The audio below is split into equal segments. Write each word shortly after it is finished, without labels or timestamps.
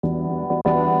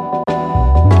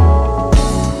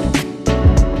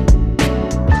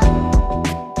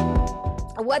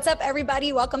What's up,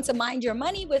 everybody? Welcome to Mind Your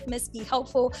Money with Miss Be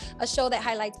Helpful, a show that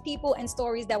highlights people and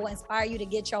stories that will inspire you to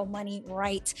get your money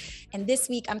right. And this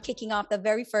week, I'm kicking off the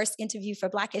very first interview for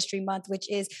Black History Month,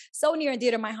 which is so near and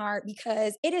dear to my heart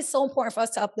because it is so important for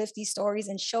us to uplift these stories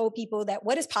and show people that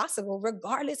what is possible,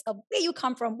 regardless of where you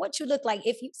come from, what you look like.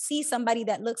 If you see somebody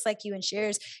that looks like you and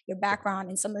shares your background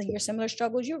and some of your similar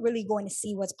struggles, you're really going to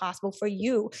see what's possible for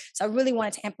you. So I really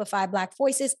wanted to amplify Black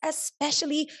voices,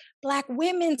 especially Black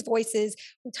women's voices.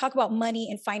 We talk about money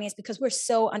and finance because we're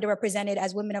so underrepresented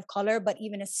as women of color, but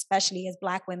even especially as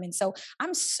Black women. So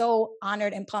I'm so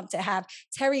honored and pumped to have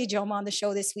Terry Joma on the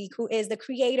show this week, who is the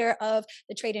creator of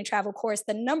the Trade and Travel course,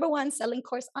 the #1 selling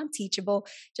course on Teachable,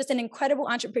 just an incredible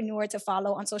entrepreneur to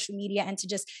follow on social media and to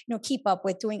just, keep up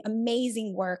with, doing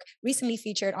amazing work. Recently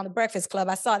featured on The Breakfast Club.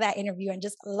 I saw that interview and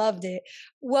just loved it.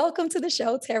 Welcome to the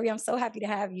show, Terry. I'm so happy to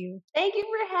have you. Thank you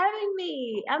for having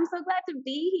me. I'm so glad to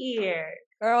be here.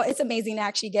 Girl, it's amazing to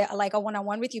actually get like a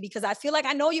one-on-one with you because I feel like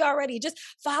I know you already. Just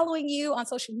following you on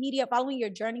social media, following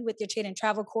your journey with your Trade and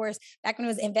Travel course. Back when I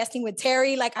was investing with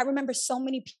Terry, like I remember so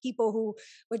many people who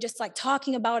were just like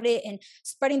talking about it and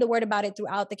spreading the word about it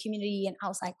throughout the community. And I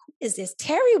was like, who is this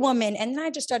Terry woman? And then I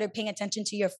just started paying attention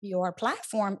to your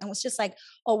platform and was just like,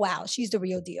 oh wow, she's the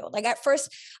real deal. Like at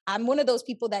first, I'm one of those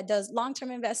people that does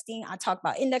long-term investing. I talk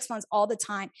about index funds all the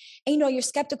time. And you're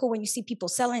skeptical when you see people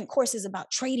selling courses about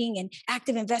trading and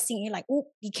active investing. And you're like, oh,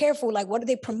 be careful. Like, what are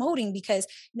they promoting? Because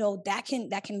that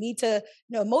can lead to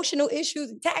emotional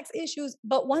issues and tax issues.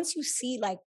 But once you see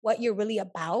like what you're really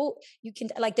about, you can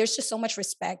like there's just so much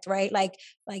respect, right? Like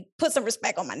put some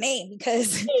respect on my name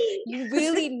because you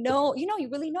really know, you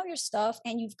really know your stuff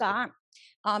and you've got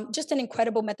just an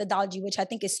incredible methodology, which I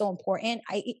think is so important.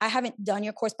 I haven't done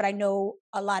your course, but I know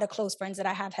a lot of close friends that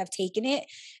I have taken it.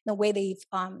 The way they've,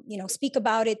 speak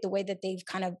about it, the way that they've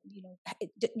kind of,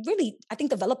 really, I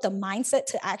think developed a mindset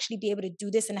to actually be able to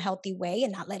do this in a healthy way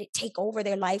and not let it take over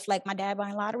their life like my dad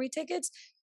buying lottery tickets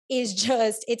is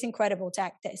just, it's incredible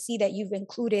to see that you've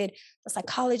included the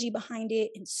psychology behind it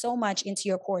and so much into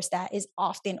your course that is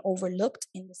often overlooked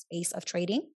in the space of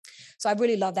trading. So I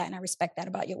really love that and I respect that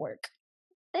about your work.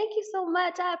 Thank you so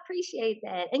much. I appreciate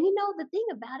that. And the thing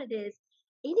about it is,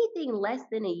 anything less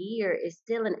than a year is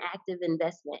still an active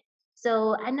investment.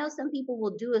 So I know some people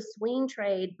will do a swing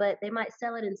trade, but they might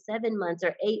sell it in 7 months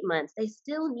or 8 months. They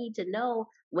still need to know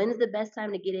when's the best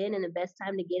time to get in and the best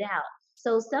time to get out.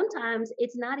 So sometimes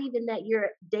it's not even that you're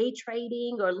day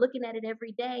trading or looking at it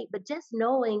every day, but just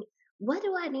knowing what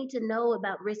do I need to know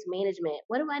about risk management?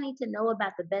 What do I need to know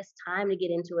about the best time to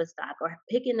get into a stock or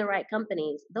picking the right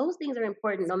companies? Those things are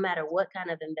important no matter what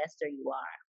kind of investor you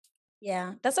are.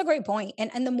 Yeah, that's a great point.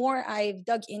 And the more I've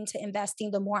dug into investing,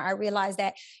 the more I realize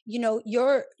that,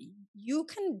 you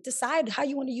can decide how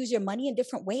you want to use your money in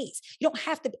different ways. You don't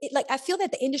have to like I feel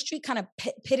that the industry kind of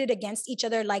pitted against each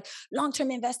other like long-term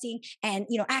investing and,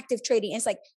 active trading. It's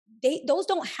like those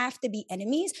don't have to be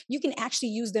enemies. You can actually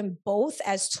use them both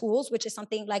as tools, which is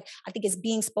something like I think is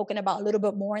being spoken about a little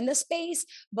bit more in the space,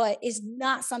 but it's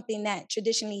not something that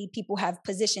traditionally people have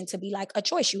positioned to be like a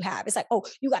choice you have. It's like, oh,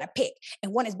 you got to pick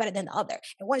and one is better than the other.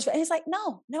 And it's like,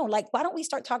 no, like, why don't we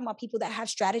start talking about people that have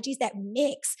strategies that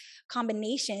mix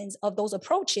combinations of those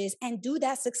approaches and do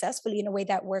that successfully in a way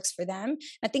that works for them?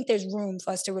 I think there's room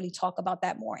for us to really talk about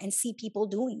that more and see people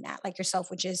doing that like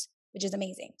yourself, which is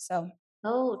amazing. So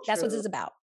Oh, that's what true. it's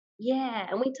about. Yeah.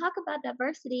 And we talk about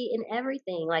diversity in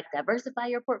everything, like diversify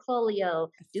your portfolio,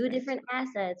 That's do right. different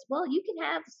assets. Well, you can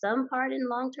have some part in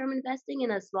long term investing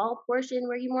and a small portion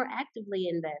where you more actively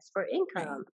invest for Right.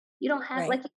 income. You don't have, Right.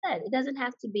 like you said, it doesn't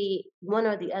have to be one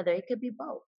or the other, it could be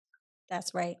both.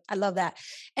 That's right. I love that.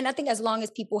 And I think as long as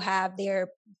people have their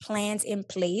plans in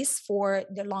place for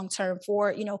their long term,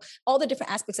 for, all the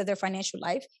different aspects of their financial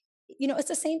life, it's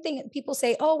the same thing. People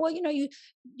say, oh, well,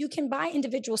 you can buy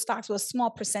individual stocks with a small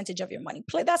percentage of your money.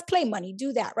 That's play money.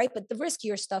 Do that, right? But the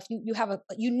riskier stuff, you have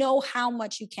how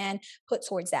much you can put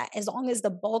towards that. As long as the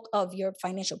bulk of your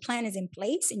financial plan is in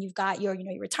place and you've got your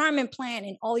retirement plan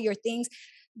and all your things,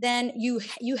 then you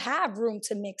have room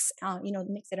to mix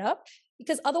it up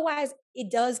because otherwise it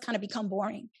does kind of become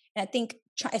boring. And I think,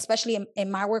 especially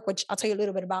in my work, which I'll tell you a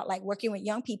little bit about, like working with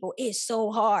young people is so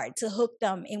hard to hook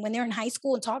them. And when they're in high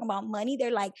school and talking about money,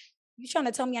 they're like, you trying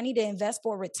to tell me I need to invest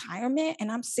for retirement and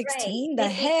I'm Right. 16? The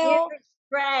 50 years. hell?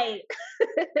 Right.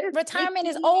 50 Retirement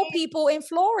is old years. people in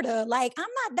Florida. Like,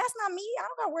 that's not me. I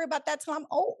don't got to worry about that till I'm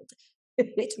old.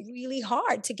 It's really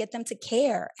hard to get them to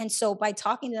care. And so by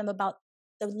talking to them about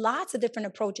the lots of different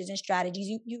approaches and strategies,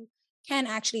 you can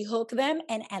actually hook them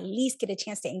and at least get a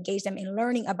chance to engage them in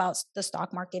learning about the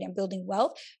stock market and building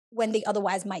wealth when they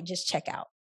otherwise might just check out.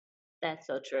 That's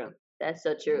so true. That's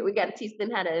so true. We gotta teach them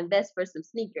how to invest for some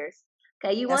sneakers.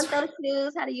 Okay, you That's want those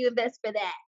shoes? How do you invest for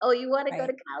that? Oh, you wanna go right.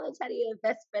 to college? How do you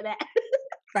invest for that?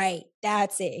 Right.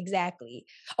 That's it. Exactly.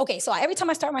 Okay. So every time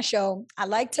I start my show, I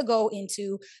like to go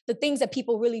into the things that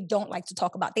people really don't like to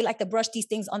talk about. They like to brush these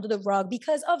things under the rug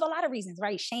because of a lot of reasons,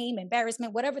 right? Shame,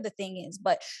 embarrassment, whatever the thing is.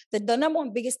 But the number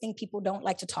one biggest thing people don't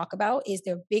like to talk about is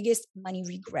their biggest money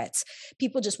regrets.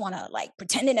 People just want to like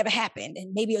pretend it never happened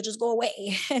and maybe it'll just go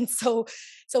away. And so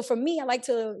for me, I like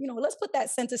to, let's put that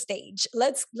center stage.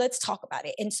 Let's talk about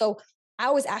it. And so I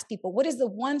always ask people, what is the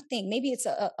one thing? Maybe it's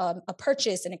a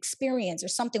purchase, an experience, or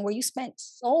something where you spent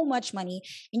so much money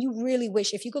and you really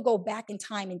wish if you could go back in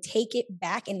time and take it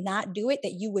back and not do it,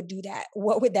 that you would do that.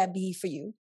 What would that be for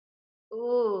you?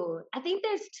 Ooh, I think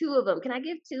there's 2 of them. Can I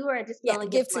give 2 or I just can Yeah, only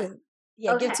give give 1? two.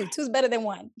 Yeah, give Okay. two. Two's better than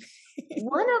one.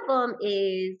 One of them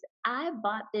is I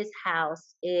bought this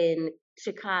house in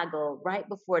Chicago right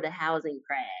before the housing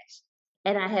crash.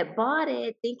 And I had bought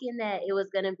it thinking that it was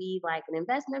going to be like an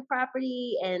investment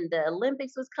property and the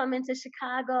Olympics was coming to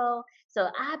Chicago. So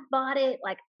I bought it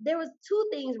like there was two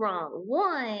things wrong.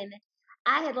 One,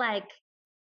 I had like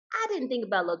I didn't think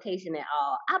about location at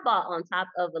all. I bought on top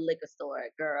of a liquor store,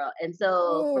 girl. And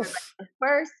so for like Oof. the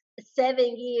first 7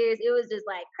 years, it was just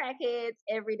like crackheads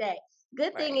every day.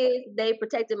 Good thing Right. is they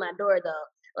protected my door though.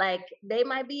 Like they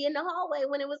might be in the hallway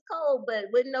when it was cold, but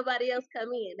wouldn't nobody else come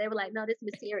in. They were like, no, this is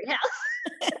Miss Terry house.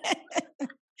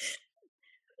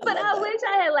 I But love I that. wish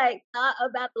I had like thought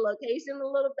about the location a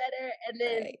little better. And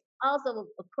then Right. also,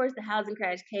 of course, the housing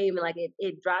crash came and like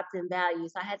it dropped in value.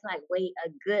 So I had to like wait a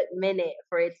good minute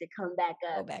for it to come back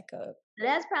Go up. back up. So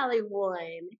that's probably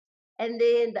one. And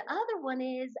then the other one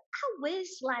is I wish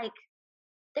like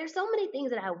there's so many things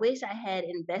that I wish I had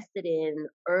invested in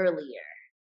earlier.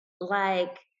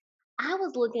 Like I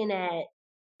was looking at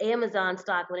Amazon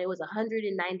stock when it was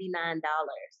 $199.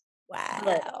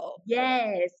 But Wow.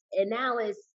 yes, and now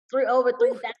it's three over Ooh,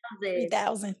 3,000.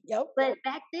 3,000. Yep. But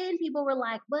back then people were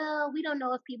like, well, we don't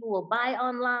know if people will buy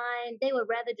online. They would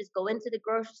rather just go into the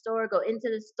grocery store, go into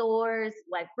the stores,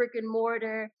 like brick and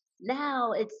mortar.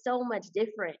 Now it's so much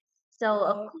different. So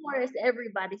of Yep. course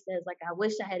everybody says like I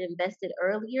wish I had invested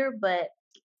earlier, but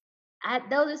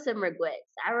those are some regrets.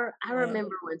 I Yeah.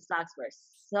 remember when stocks were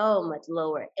so much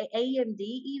lower. AMD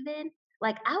even,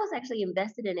 like I was actually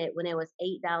invested in it when it was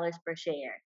 $8 per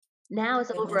share. Now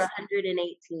it's over Goodness.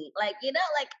 118. Like,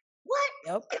 like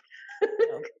Yep. what?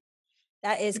 Yep.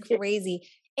 That is crazy.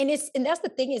 And that's the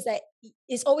thing is that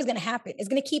it's always going to happen. It's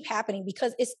going to keep happening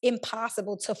because it's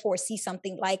impossible to foresee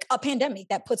something like a pandemic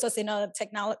that puts us in a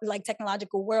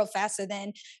technological world faster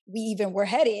than we even were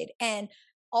headed. And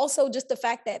also just the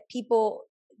fact that people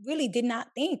really did not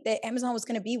think that Amazon was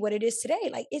going to be what it is today.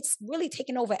 Like it's really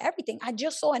taken over everything. I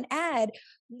just saw an ad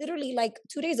literally like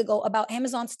 2 days ago about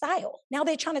Amazon Style. Now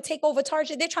they're trying to take over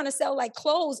Target. They're trying to sell like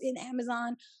clothes in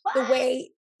Amazon What? the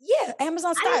way, yeah,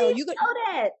 Amazon I didn't Style. even You could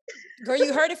know that. Girl,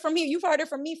 you heard it from me. You've heard it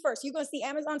from me first. You're gonna see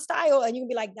Amazon Style, and you're gonna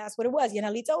be like, "That's what it was."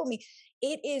 Yaneli told me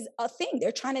it is a thing.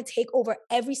 They're trying to take over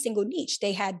every single niche.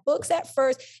 They had books at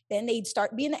first, then they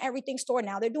start being the everything store.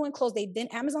 Now they're doing clothes. They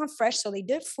did Amazon Fresh, so they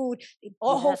did food. They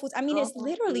bought Whole Yep. Foods. I mean, Go it's Whole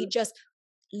literally Foods. just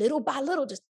little by little.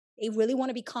 Just they really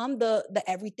want to become the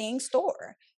everything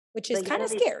store, which is But kind of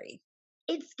yet scary.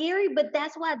 it's scary, but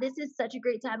that's why this is such a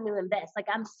great time to invest. Like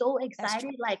I'm so That's true.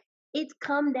 excited. Like it's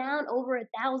come down over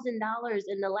 $1,000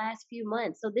 in the last few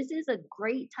months. So this is a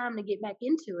great time to get back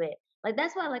into it. Like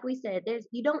that's why, like we said, there's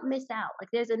you don't miss out. Like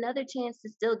there's another chance to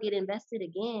still get invested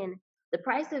again. The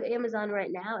price of Amazon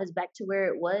right now is back to where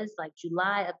it was like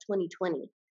July of 2020.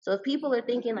 So if people are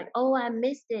thinking like, oh, I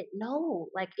missed it, no,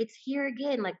 like it's here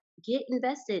again. Like get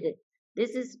invested.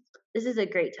 This is this is a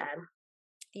great time.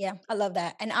 Yeah, I love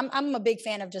that. And I'm a big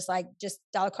fan of just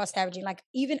dollar cost averaging. Like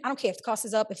even I don't care if the cost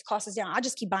is up, if the cost is down, I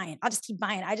just keep buying. I just keep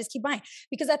buying. I just keep buying.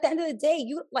 Because at the end of the day,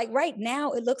 you like right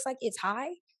now it looks like it's high.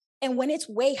 And when it's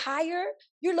way higher,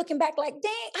 you're looking back like,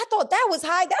 dang, I thought that was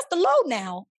high. That's the low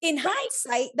now. In Right.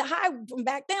 hindsight, the high from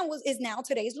back then was is now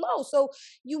today's low. So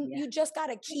you Yeah. you just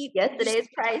gotta keep you just Yesterday's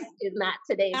price is not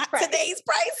today's not price. today's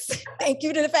price. Thank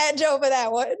you to the Fat Joe for that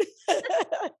one.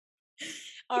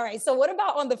 All right. So, what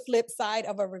about on the flip side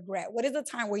of a regret? What is a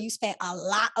time where you spent a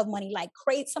lot of money, like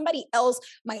crazy? Somebody else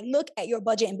might look at your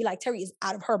budget and be like, "Terry is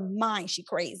out of her mind. She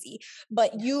crazy."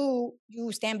 But Yeah.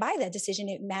 you stand by that decision.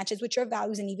 It matches with your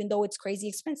values, and even though it's crazy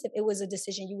expensive, it was a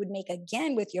decision you would make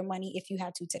again with your money if you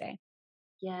had to today.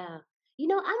 Yeah.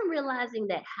 I'm realizing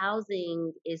that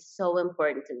housing is so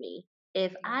important to me.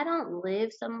 If Yeah. I don't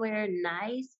live somewhere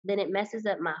nice, then it messes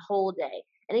up my whole day.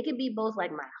 And it could be both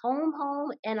like my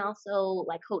home and also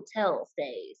like hotel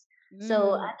stays.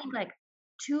 So Mm, I think like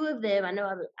two of them, I know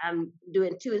I'm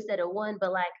doing two instead of one,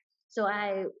 but like, so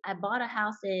I bought a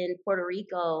house in Puerto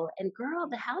Rico, and girl,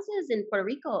 the houses in Puerto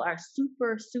Rico are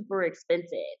super super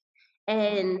expensive, Wow.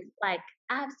 and like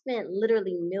I've spent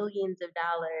literally millions of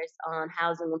dollars on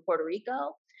housing in Puerto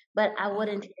Rico, but I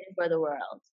wouldn't Wow. trade it for the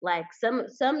world. Like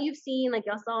some you've seen, like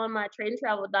y'all saw in my trade and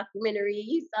travel documentary,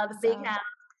 you saw the big So house,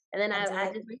 and then I I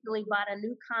did. just recently bought a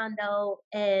new condo,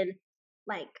 and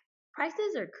like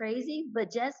prices are crazy, but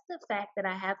just the fact that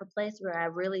I have a place where I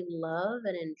really love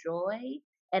and enjoy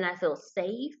and I feel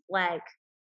safe, like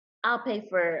I'll pay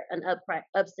for an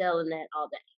upsell in that all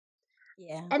day.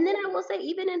 Yeah. And then I will say,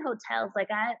 even in hotels, like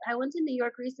I went to New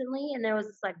York recently, and there was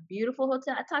this like beautiful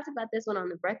hotel. I talked about this one on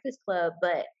the Breakfast Club,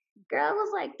 but girl, it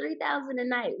was like 3,000 a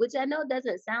night, which I know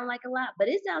doesn't sound like a lot, but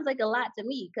it sounds like a lot to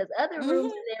me because other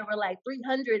rooms Hmm. in there were like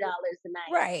 $300 a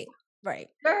night. Right. Right.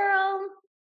 Girl,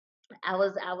 I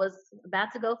was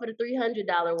about to go for the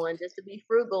 $300 one just to be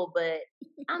frugal, but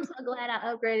I'm so glad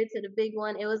I upgraded to the big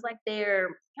one. It was like their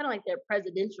kind of like their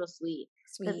presidential suite.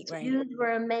 The Sweet. Right. views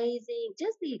were amazing.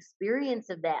 Just the experience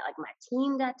of that. Like my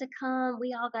team got to come.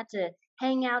 We all got to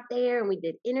hang out there and we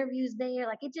did interviews there.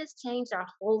 Like it just changed our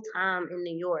whole time in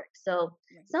New York. So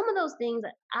Right. some of those things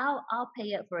I'll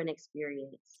pay up for an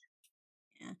experience.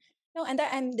 Yeah. No, and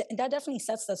that definitely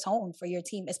sets the tone for your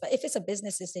team. If it's a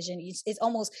business decision, it's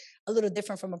almost a little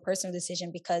different from a personal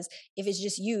decision because if it's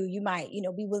just you, you might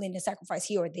be willing to sacrifice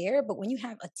here or there. But when you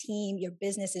have a team, your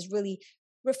business is really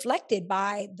reflected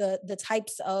by the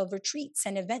types of retreats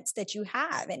and events that you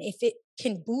have. And if it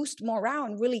can boost morale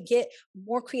and really get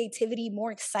more creativity,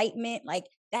 more excitement, like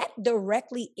that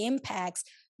directly impacts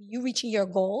you reaching your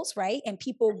goals, right? And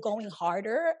people going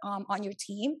harder on your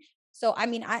team. So I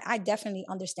mean, I definitely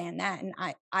understand that, and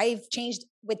I've changed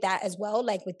with that as well,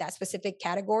 like with that specific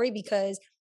category because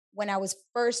when I was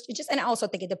first, and I also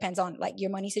think it depends on like your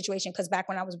money situation. Because back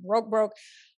when I was broke,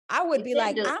 I would You be couldn't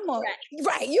like, do it. I'm a Right.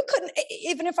 right. You couldn't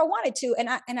even if I wanted to, and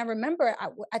I remember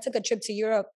I took a trip to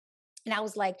Europe and I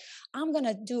was like, I'm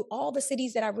gonna do all the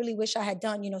cities that I really wish I had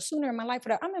done, sooner in my life.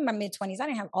 But I'm in my mid 20s. I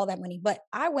didn't have all that money, but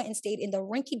I went and stayed in the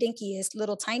rinky dinkiest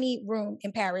little tiny room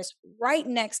in Paris, right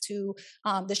next to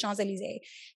the Champs Elysees.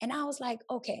 And I was like,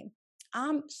 okay,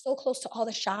 I'm so close to all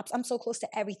the shops. I'm so close to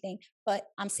everything, but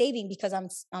I'm saving because I'm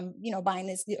buying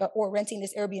this or renting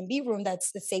this Airbnb room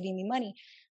that's saving me money.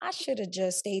 I should have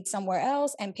just stayed somewhere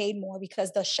else and paid more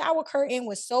because the shower curtain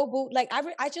was so boot. Like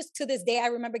I just to this day I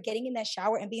remember getting in that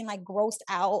shower and being like grossed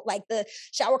out. Like the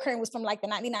shower curtain was from like the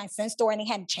 99-cent store and they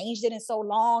hadn't changed it in so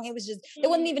long. It was just there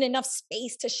wasn't Mhm. even enough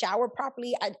space to shower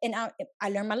properly. I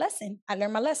learned my lesson. I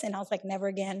learned my lesson. I was like, never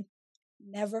again,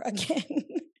 never again.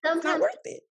 It's not Sometimes worth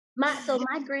it.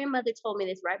 my grandmother told me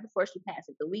this right before she passed.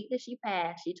 Like, the week that she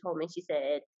passed, she told me, she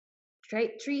said,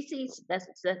 Tracy, that's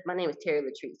my name is Terry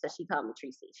Latrice, so she called me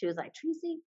Tracy. She was like,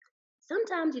 Tracy,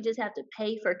 sometimes you just have to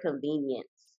pay for convenience.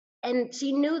 And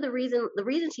she knew the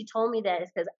reason she told me that is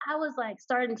because I was like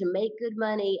starting to make good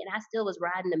money and I still was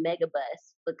riding the mega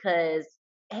bus because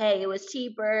hey, it was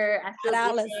cheaper. I still get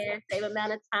 $5. there, same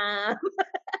amount of time.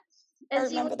 I And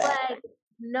she was remember that. like,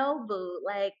 "No, boo.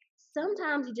 Like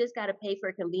sometimes you just gotta pay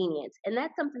for convenience." And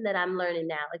that's something that I'm learning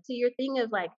now. Like to your thing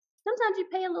of like sometimes you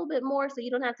pay a little bit more so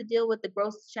you don't have to deal with the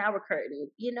gross shower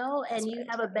curtain, That's and you right.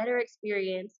 have a better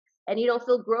experience and you don't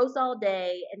feel gross all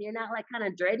day and you're not like kind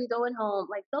of dreading going home.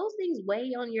 Like those things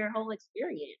weigh on your whole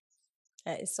experience.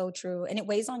 That is so true. And it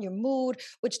weighs on your mood,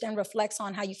 which then reflects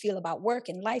on how you feel about work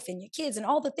and life and your kids and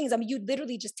all the things. I mean, you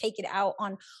literally just take it out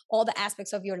on all the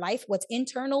aspects of your life. What's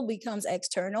internal becomes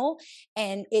external.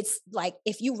 And it's like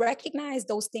if you recognize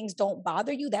those things don't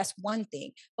bother you, that's one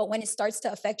thing. But when it starts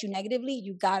to affect you negatively,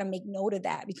 you got to make note of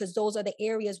that because those are the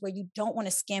areas where you don't want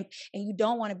to skimp and you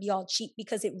don't want to be all cheap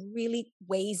because it really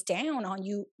weighs down on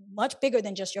you much bigger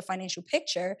than just your financial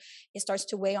picture. It starts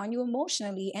to weigh on you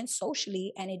emotionally and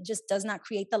socially, and it just does not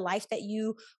create the life that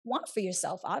you want for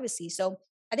yourself, obviously. So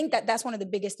I think that that's one of the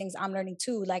biggest things I'm learning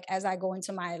too. Like as I go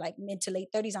into my like mid to late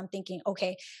 30s, I'm thinking,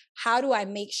 okay, how do I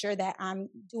make sure that I'm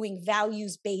doing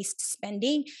values based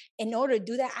spending? In order to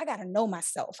do that, I got to know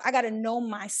myself. I got to know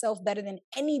myself better than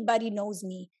anybody knows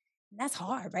me. And that's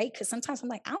hard, right? Because sometimes I'm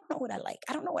like, I don't know what I like.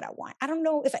 I don't know what I want. I don't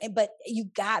know if, but you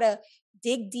gotta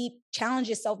dig deep, challenge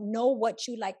yourself, know what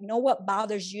you like, know what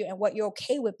bothers you and what you're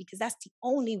okay with, because that's the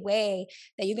only way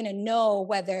that you're gonna know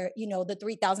whether, the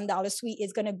 $3,000 suite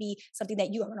is gonna be something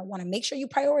that you're gonna wanna make sure you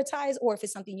prioritize or if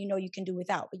it's something you can do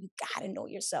without. But you gotta know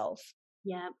yourself.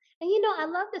 Yeah. And I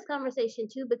love this conversation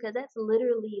too because that's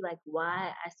literally like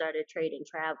why I started trading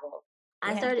travel.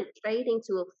 I Yeah. started trading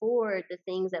to afford the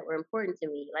things that were important to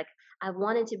me. Like I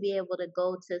wanted to be able to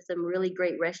go to some really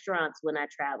great restaurants when I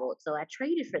traveled. So I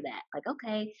traded for that. Like,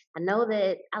 okay, I know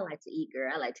that I like to eat,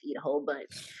 girl. I like to eat a whole bunch.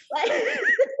 Like,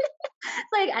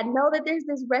 it's like I know that there's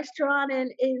this restaurant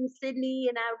in Sydney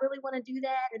and I really want to do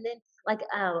that. And then like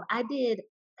I did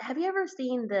have you ever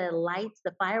seen the lights,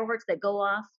 the fireworks that go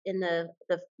off in the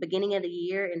beginning of the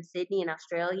year in Sydney in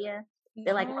Australia?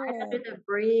 They're like right under No. the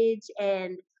bridge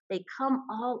and they come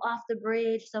all off the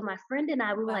bridge. So my friend and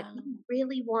I, we were like, Wow. we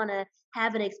really want to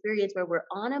have an experience where we're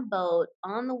on a boat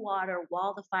on the water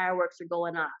while the fireworks are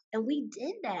going off. And we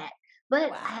did that.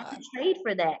 But I had to Wow. trade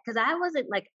for that because I wasn't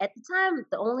like at the time,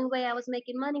 the only way I was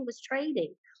making money was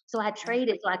trading. So I Yeah.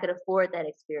 traded so I could afford that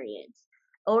experience.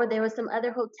 Or there was some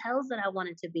other hotels that I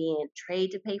wanted to be in, trade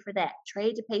to pay for that,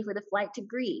 trade to pay for the flight to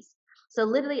Greece. So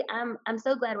literally I'm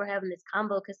so glad we're having this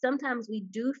combo because sometimes we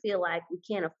do feel like we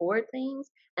can't afford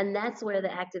things. And that's where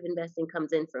the active investing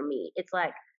comes in for me. It's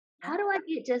like, Yeah. how do I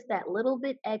get just that little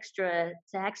bit extra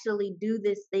to actually do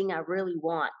this thing I really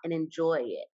want and enjoy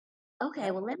it? Okay,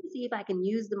 Yep. well, let me see if I can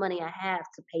use the money I have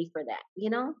to pay for that, you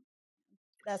know?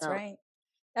 That's So right.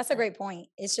 That's a that's great point.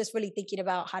 It's just really thinking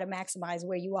about how to maximize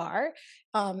where you are,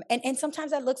 and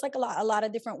sometimes that looks like a lot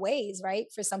of different ways, right?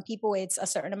 For some people, it's a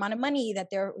certain amount of money that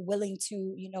they're willing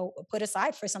to, put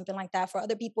aside for something like that. For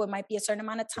other people, it might be a certain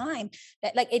amount of time.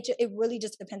 That like it really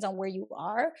just depends on where you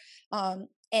are.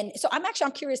 And so I'm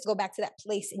curious to go back to that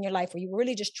place in your life where you were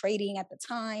really just trading at the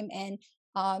time and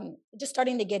just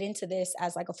starting to get into this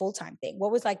as like a full-time thing.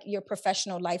 What was like your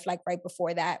professional life like right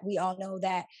before that? We all know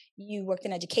that you worked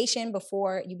in education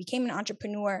before you became an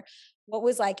entrepreneur. What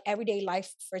was like everyday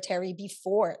life for Terry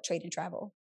before trade and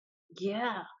travel?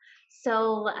 yeah.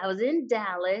 So I was in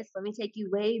Dallas. Let me take you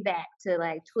way back to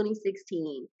like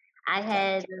 2016. I Okay.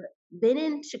 had been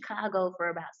in Chicago for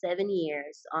about 7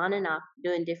 years, on and off,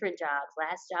 doing different jobs.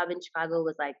 Last job in Chicago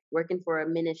was like working for a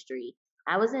ministry.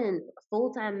 I was in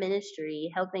full time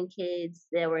ministry, helping kids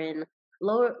that were in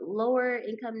lower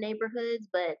income neighborhoods,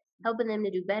 but helping them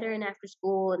to do better in after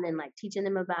school, and then like teaching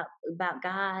them about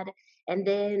God. And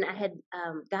then I had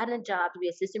gotten a job to be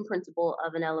assistant principal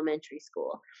of an elementary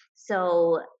school.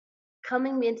 So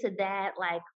coming into that,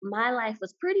 like my life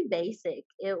was pretty basic.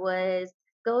 It was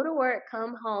go to work,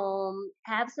 come home,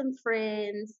 have some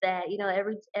friends that,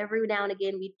 every now and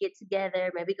again we'd get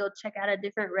together, maybe go check out a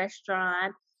different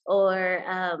restaurant or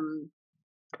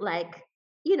like,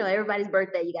 everybody's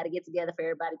birthday, you got to get together for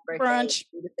everybody's birthday, Brunch.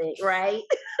 do the thing, right?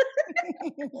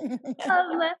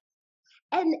 um,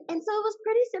 and so it was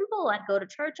pretty simple. I'd go to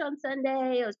church on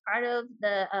Sunday. I was part of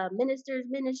the minister's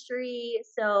ministry,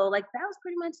 so like that was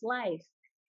pretty much life.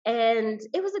 And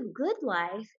it was a good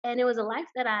life, and it was a life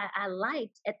that I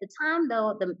liked. At the time,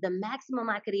 though, the maximum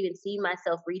I could even see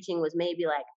myself reaching was maybe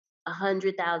like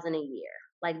 100,000 a year.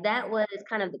 Like that Right. was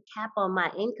kind of the cap on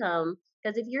my income.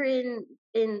 Because if you're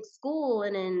in school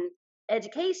and in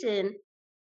education,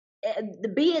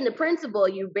 the being the principal,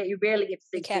 you barely get to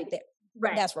You six kept figures. it.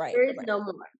 Right. That's right. There is Right. no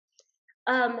more.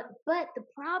 But the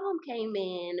problem came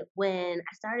in when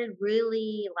I started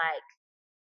really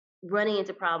like running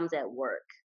into problems at work.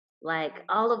 Like Mm.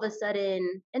 all of a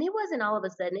sudden, and it wasn't all of a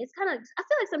sudden, it's kind of, I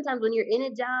feel like sometimes when you're in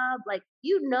a job, like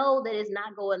you know that it's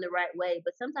not going the right way,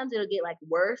 but sometimes it'll get like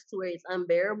worse to where it's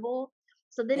unbearable.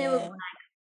 So then it was Yeah.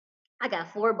 I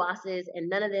got 4 bosses and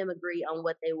none of them agree on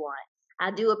what they want. I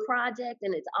do a project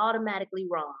and it's automatically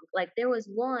wrong. Like there was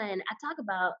one, I talk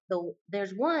about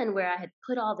there's one where I had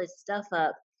put all this stuff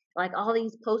up, like all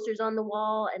these posters on the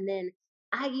wall, and then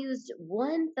I used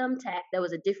one thumbtack that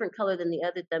was a different color than the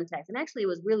other thumbtacks. And actually it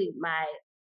was really my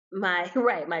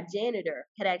right, my janitor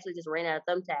had actually just ran out of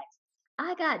thumbtacks.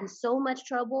 I got in so much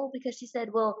trouble because she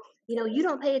said, "Well, you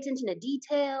don't pay attention to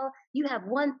detail. You have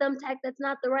one thumbtack that's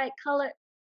not the right color."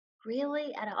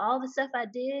 Really? Out of all the stuff I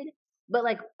did? But,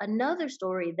 like, another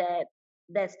story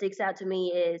that sticks out to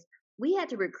me is we had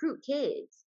to recruit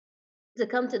kids to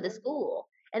come to the school,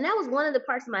 and that was one of the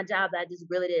parts of my job that I just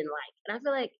really didn't like, and I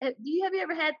feel like have you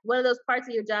ever had one of those parts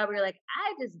of your job where you're like,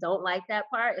 "I just don't like that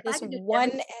part. If I Just could do one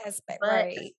everything aspect. but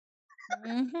Right.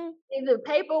 Hmm. either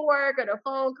paperwork or the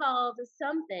phone calls or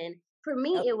something." For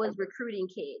me, Yep. it was recruiting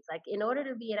kids. Like, in order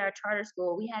to be at our charter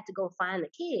school, we had to go find the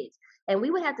kids, and we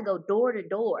would have to go door to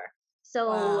door. So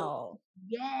Wow.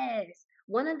 yes.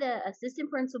 One of the assistant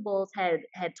principals had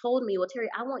told me, "Well, Terry,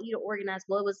 I want you to organize."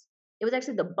 Well, it was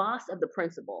actually the boss of the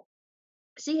principal.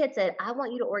 She had said, "I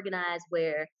want you to organize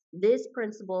where this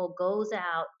principal goes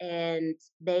out and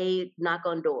they knock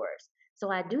on doors." So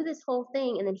I do this whole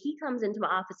thing, and then he comes into my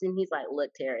office and he's like,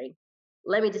 "Look, Terry,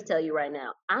 let me just tell you right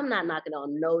now, I'm not knocking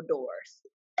on no doors."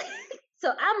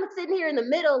 So I'm sitting here in the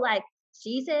middle, like,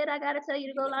 She said, I gotta tell you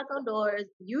to go knock on doors.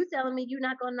 You telling me you're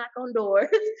not gonna knock on doors.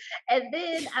 And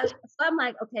then so I'm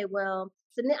like, okay, well,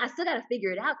 so then I still gotta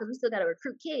figure it out because we still gotta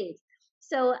recruit kids.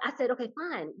 So I said, okay,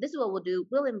 fine. This is what we'll do.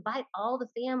 We'll invite all the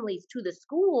families to the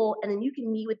school and then you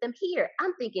can meet with them here.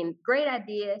 I'm thinking, great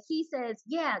idea. He says,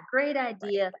 yeah, great Right.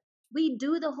 idea. We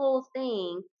do the whole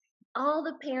thing. All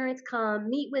the parents come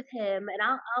meet with him, and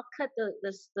I'll cut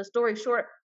the story short.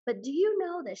 But do you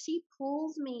know that she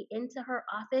pulls me into her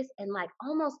office and like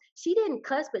almost she didn't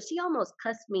cuss, but she almost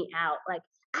cussed me out. Like,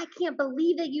 I can't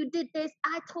believe that you did this.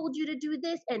 I told you to do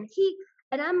this. And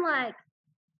I'm like,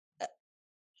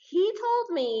 he told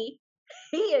me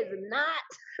he is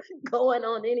not going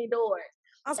on any doors.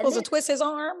 I'm And supposed to then twist his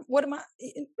arm. What am I?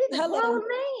 he's a grown Hello.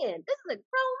 man. This is a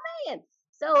grown man.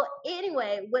 So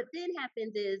anyway, what then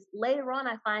happens is later on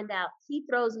I find out he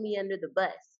throws me under the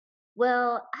bus.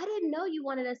 Well, I didn't know you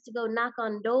wanted us to go knock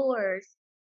on doors.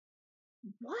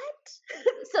 What?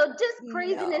 So just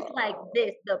craziness like No.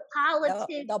 this, the The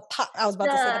politics, I was about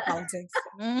to say the the politics.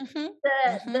 Mm-hmm.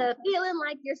 Mm-hmm. the feeling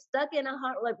like you're stuck in a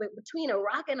hard like between a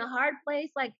rock and a hard place.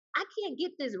 Like I can't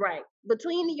get this right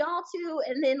between y'all two,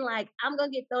 and then like I'm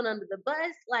gonna get thrown under the bus.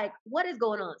 Like what is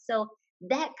going on? So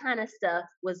that kind of stuff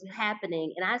was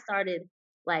happening, and I started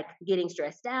like getting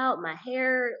stressed out. My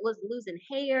hair was losing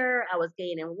hair. I was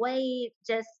gaining weight.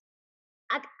 Just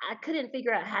I couldn't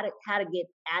figure out how to get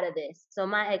out of this. So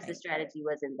my exit Right. strategy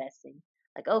was investing.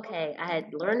 Like, okay, I had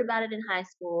learned about it in high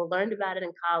school, learned about it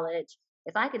in college.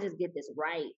 If I could just get this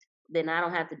right, then I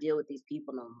don't have to deal with these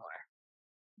people no more.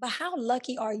 But how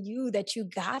lucky are you that you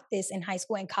got this in high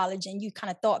school and college and you kind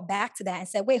of thought back to that and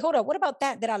said, wait, hold up, what about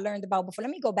that I learned about before?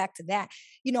 Let me go back to that.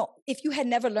 You know, if you had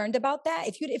never learned about that,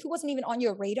 if it wasn't even on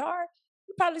your radar,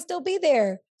 you'd probably still be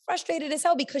there, frustrated as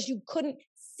hell because you couldn't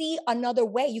see another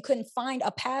way. You couldn't find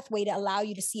a pathway to allow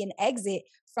you to see an exit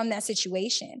from that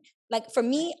situation. Like for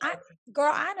me, I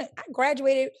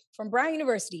graduated from Brown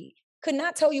University, could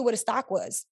not tell you what a stock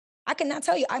was. I cannot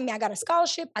tell you. I mean, I got a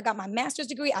scholarship. I got my master's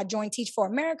degree. I joined Teach for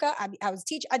America. I was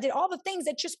teach. I did all the things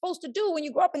that you're supposed to do when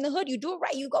you grow up in the hood. You do it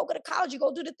right. You go to college. You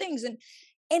go do the things.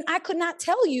 And I could not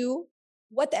tell you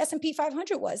what the S&P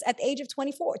 500 was at the age of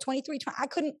 24, 23. 20. I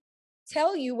couldn't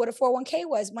tell you what a 401k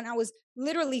was when I was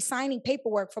literally signing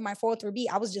paperwork for my 403b.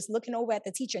 I was just looking over at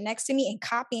the teacher next to me and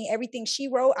copying everything she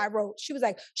wrote. I wrote, she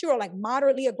wrote like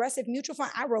moderately aggressive mutual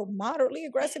fund. I wrote moderately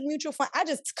aggressive mutual fund. I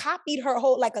just copied her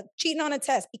whole, like a cheating on a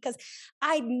test because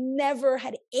I never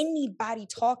had anybody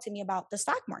talk to me about the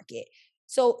stock market.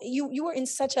 So you were in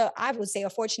such a, I would say, a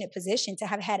fortunate position to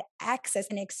have had access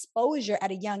and exposure at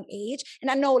a young age.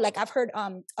 And I know, like I've heard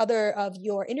other of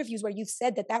your interviews where you've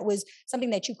said that that was something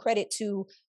that you credit to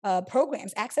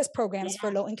programs, access programs for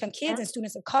Yeah, low income kids yeah, and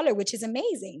students of color, which is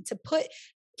amazing to put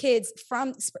kids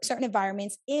from certain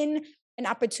environments in an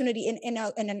opportunity in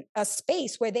a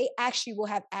space where they actually will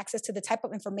have access to the type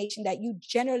of information that you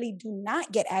generally do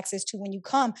not get access to when you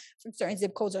come from certain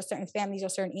zip codes or certain families or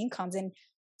certain incomes. And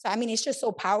so I mean, it's just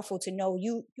so powerful to know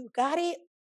you got it.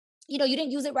 You know, you didn't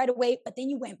use it right away, but then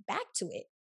you went back to it.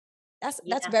 That's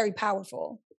yeah. very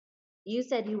powerful. You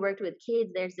said you worked with kids.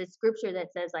 There's this scripture that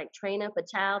says like train up a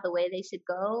child the way they should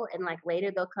go, and like later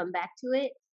they'll come back to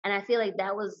it. And I feel like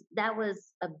that was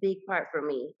a big part for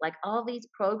me. Like all these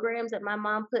programs that my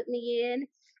mom put me in.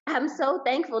 I'm so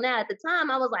thankful now. At the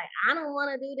time, I was like, I don't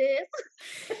want to do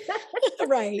this.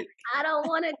 Right. I don't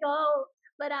want to go,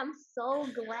 but I'm so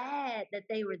glad that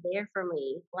they were there for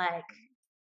me. Like,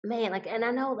 man, like, and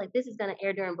I know like this is gonna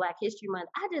air during Black History Month.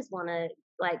 I just want to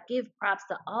like give props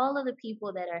to all of the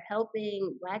people that are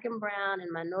helping Black and Brown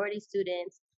and minority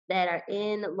students that are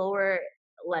in lower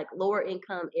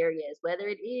income areas. Whether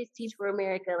it is Teach for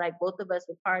America, like both of us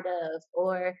were part of,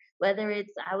 or whether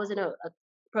it's I was in a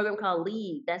program called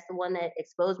Lead. That's the one that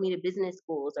exposed me to business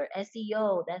schools, or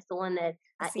SEO. That's the one that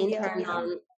The I CEO, interned yeah.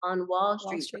 on Wall Wall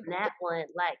Street Street. from that one.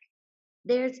 Like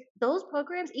there's those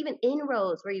programs, even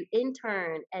inroads where you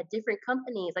intern at different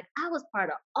companies. Like I was part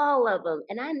of all of them,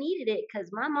 and I needed it because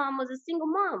my mom was a single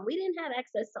mom. We didn't have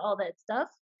access to all that stuff.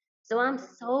 So I'm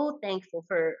so thankful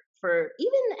for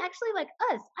even actually like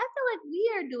us. I feel like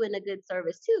we are doing a good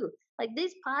service too. Like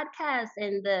this podcast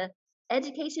and the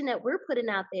education that we're putting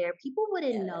out there, people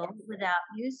wouldn't Yeah. know without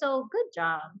you. So good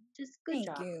job. Just good Thank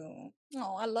job. you.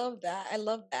 Oh, I love that. I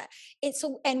love that. And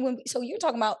so you're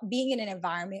talking about being in an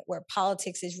environment where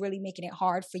politics is really making it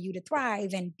hard for you to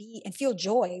thrive and be and feel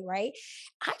joy, right?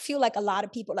 I feel like a lot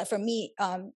of people, like for me,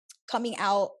 coming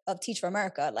out of Teach for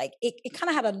America, like it kind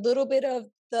of had a little bit of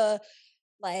the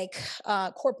like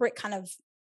corporate kind of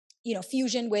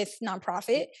fusion with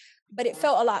nonprofit. but it Yeah.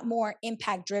 felt a lot more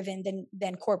impact driven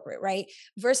than corporate, right?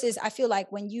 Versus I feel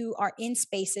like when you are in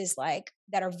spaces like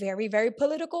that are very, very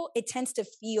political, it tends to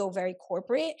feel very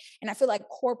corporate. And I feel like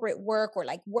corporate work or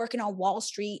like working on Wall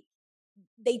Street,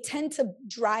 they tend to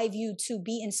drive you to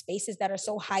be in spaces that are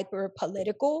so hyper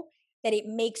political that it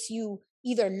makes you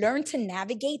either learn to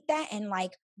navigate that and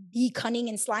like be cunning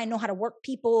and sly and know how to work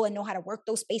people and know how to work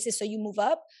those spaces so you move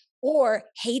up, or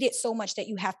hate it so much that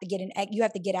you have to you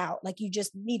have to get out, like you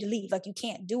just need to leave, like you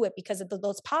can't do it because of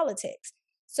those politics.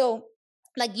 So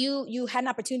like you had an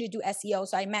opportunity to do SEO,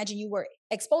 so I imagine you were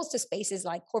exposed to spaces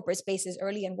like corporate spaces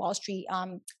early in Wall Street,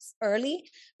 early.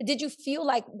 But did you feel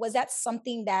like, was that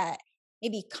something that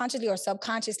maybe consciously or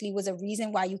subconsciously was a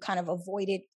reason why you kind of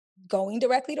avoided going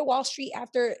directly to Wall Street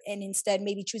after, and instead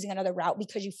maybe choosing another route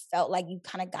because you felt like you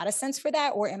kind of got a sense for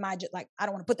that? Or am I just like, I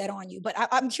don't want to put that on you, but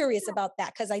I'm curious about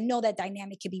that because I know that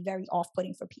dynamic can be very off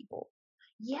putting for people.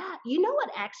 Yeah, you know what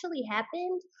actually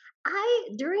happened? I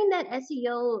during that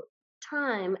SEO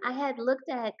time, I had looked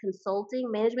at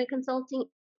consulting, management consulting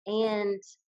and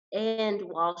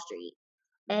Wall Street.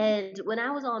 Mhm. And when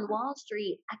I was on Wall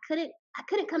Street, I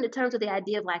couldn't come to terms with the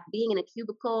idea of like being in a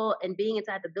cubicle and being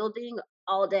inside the building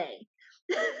all day.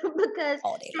 Because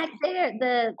All day back long,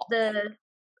 there all day.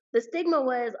 the stigma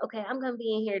was, okay, I'm gonna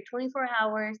be in here 24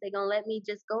 hours. They're gonna let me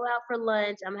just go out for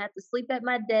lunch. I'm gonna have to sleep at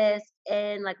my desk,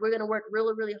 and like we're gonna work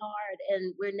really, really hard,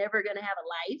 and we're never gonna have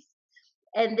a life.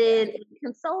 And Yeah. then in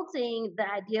consulting, the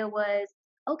idea was,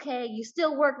 okay, you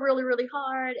still work really, really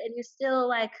hard, and you're still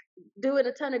like doing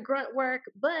a ton of grunt work,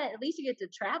 but at least you get to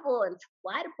travel and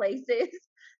fly to places.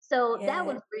 So that Yeah.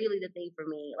 was really the thing for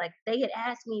me. Like they had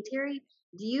asked me, Terry,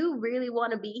 do you really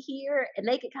want to be here? And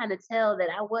they could kind of tell that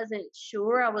I wasn't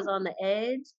sure. I was on the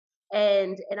edge,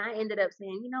 and I ended up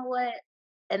saying, you know what?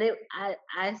 And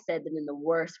I said them in the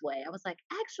worst way. I was like,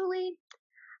 actually,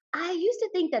 I used to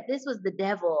think that this was the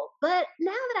devil, but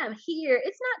now that I'm here,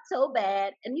 it's not so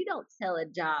bad. And you don't tell a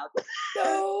job.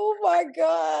 Oh my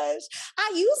gosh.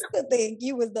 I used to think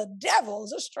you was the devil,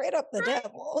 just straight up the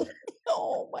devil.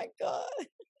 Oh my God.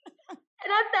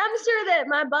 And I'm sure that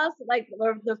my boss, like,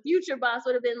 or the future boss,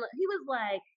 would have been, he was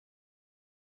like,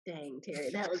 dang, Terry,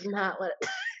 that was not what,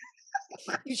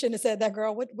 You shouldn't have said that,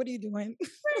 girl. What are you doing?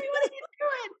 what are you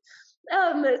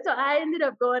doing? So I ended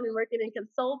up going and working in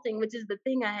consulting, which is the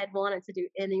thing I had wanted to do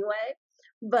anyway.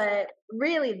 But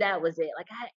really, that was it. Like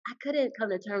I couldn't come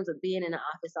to terms with being in the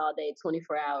office all day,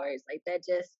 24 hours. Like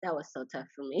that was so tough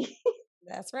for me.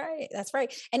 That's right. That's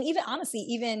right. And even honestly,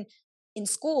 even in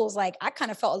schools, like I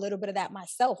kind of felt a little bit of that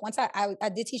myself. Once I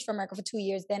did teach for America for 2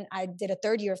 years, then I did a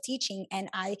third year of teaching, and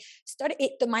I started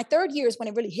it. My third year is when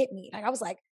it really hit me. Like I was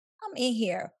like, I'm in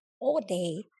here all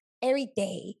day, every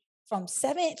day, from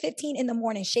 7:15 in the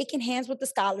morning, shaking hands with the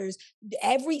scholars.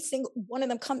 Every single one of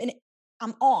them come in.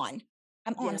 I'm on.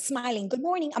 I'm on, Yeah. smiling. Good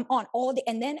morning. I'm on all day.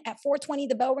 And then at 4:20,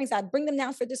 the bell rings. I bring them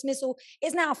down for dismissal.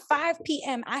 It's now 5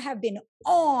 p.m. I have been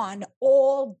on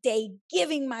all day,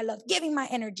 giving my love, giving my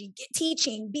energy,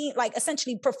 teaching, being like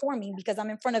essentially performing because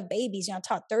I'm in front of babies. I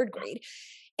taught third grade.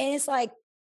 And it's like,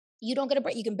 you don't get a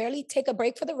break. You can barely take a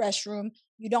break for the restroom.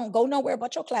 You don't go nowhere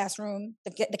but your classroom,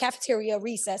 the cafeteria,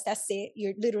 recess. That's it.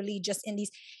 You're literally just in these.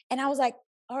 And I was like,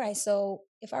 all right, so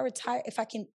if I retire, if I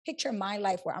can picture my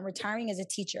life where I'm retiring as a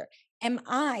teacher, am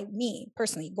I, me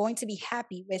personally, going to be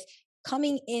happy with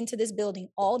coming into this building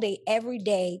all day, every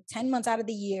day, 10 months out of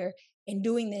the year, and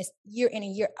doing this year in a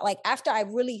year? Like after I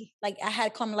really, like I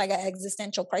had come like an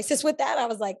existential crisis with that. I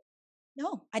was like,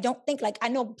 no, I don't think, like I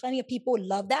know plenty of people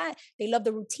love that. They love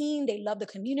the routine, they love the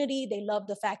community, they love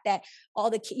the fact that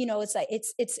it's like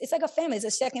it's like a family, it's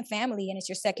a second family and it's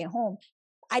your second home.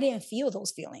 I didn't feel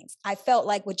those feelings. I felt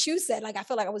like what you said, like I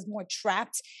felt like I was more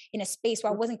trapped in a space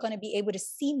where I wasn't going to be able to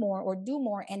see more or do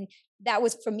more. And that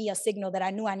was for me a signal that I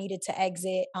knew I needed to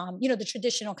exit, the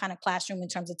traditional kind of classroom in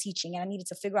terms of teaching. And I needed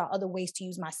to figure out other ways to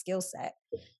use my skill set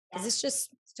because it's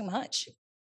too much.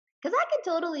 Because I could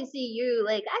totally see you,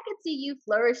 like, I could see you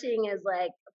flourishing as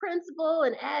like a principal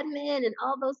and admin and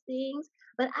all those things.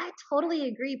 But I totally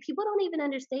agree. People don't even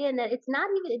understand that it's not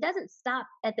even, it doesn't stop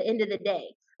at the end of the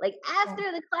day. Like, Yeah.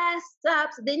 after the class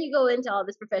stops, then you go into all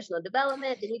this professional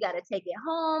development, then you got to take it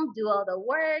home, do all the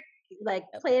work, like,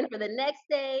 Yep. plan for the next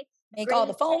day, Make all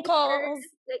grade the phone papers. calls.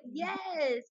 Like, Mhm.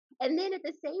 yes. And then at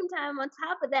the same time, on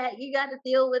top of that, you got to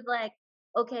deal with like,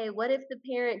 okay, what if the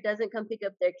parent doesn't come pick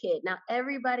up their kid? Now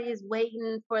everybody is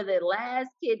waiting for the last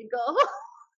kid to go home.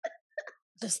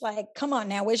 Just like, come on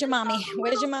now, where's your All mommy? the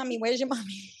Where's little your mommy? things. Where's your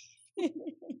mommy? Did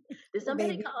The somebody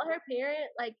baby. call her parent?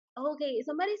 Like, okay, is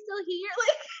somebody still here?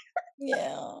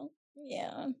 Yeah.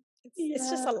 Yeah. It's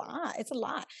Like, just yeah, a lot. It's a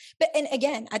lot. But and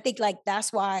again, I think like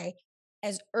that's why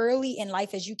as early in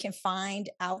life as you can find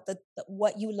out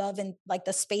what you love and like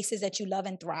the spaces that you love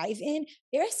and thrive in,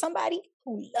 there is somebody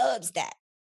who loves that.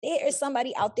 There is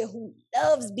somebody out there who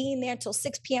loves being there until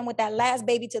 6 p.m. with that last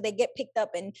baby till they get picked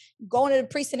up and going to the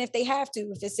precinct if they have to,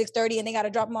 if it's 6:30 and they got to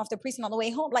drop them off the precinct on the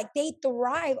way home. Like they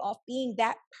thrive off being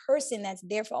that person that's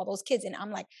there for all those kids. And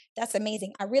I'm like, that's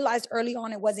amazing. I realized early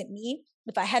on it wasn't me.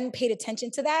 If I hadn't paid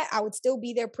attention to that, I would still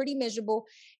be there pretty miserable.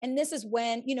 And this is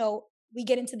when, we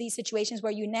get into these situations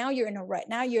where you're in a rut.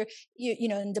 Now you're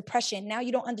in depression. Now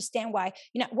you don't understand why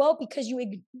you're not well, because you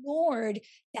ignored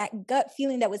that gut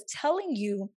feeling that was telling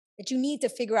you that you need to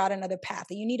figure out another path,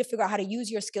 that you need to figure out how to use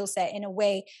your skill set in a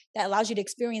way that allows you to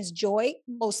experience joy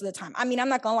most of the time. I mean, I'm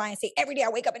not gonna lie and say every day I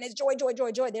wake up and it's joy, joy,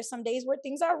 joy, joy. There's some days where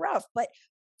things are rough, but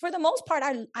for the most part,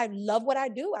 I love what I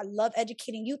do. I love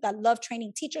educating youth. I love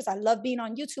training teachers. I love being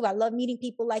on YouTube. I love meeting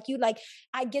people like you. Like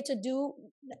I get to do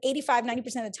 85, 90%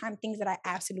 of the time things that I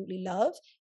absolutely love.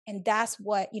 And that's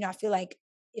what, I feel like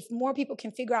if more people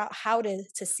can figure out how to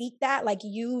seek that, like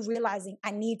you realizing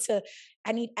I need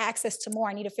access to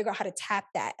more. I need to figure out how to tap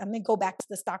that. I'm gonna go back to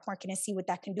the stock market and see what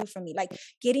that can do for me. Like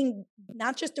getting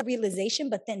not just the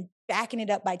realization, but then backing it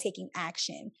up by taking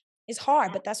action. It's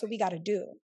hard, but that's what we got to do.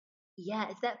 Yeah,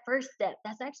 it's that first step.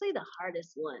 That's actually the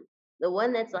hardest one. The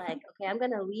one that's like, okay, I'm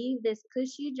gonna leave this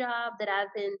cushy job that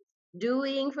I've been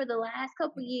doing for the last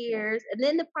couple years. And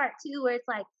then the part two where it's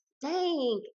like,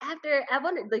 dang, after I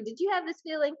wonder, like, did you have this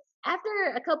feeling? After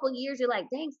a couple years, you're like,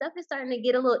 dang, stuff is starting to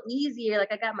get a little easier.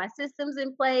 Like I got my systems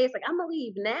in place. Like I'm gonna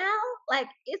leave now. Like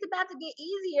it's about to get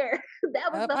easier.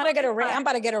 That was I'm the about to get hardest I'm part.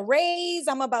 about to get a raise.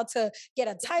 I'm about to get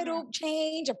a Yeah. title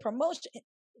change, a promotion.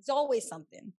 It's always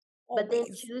something. But then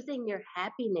Always. choosing your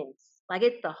happiness, like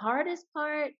it's the hardest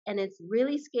part and it's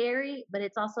really scary, but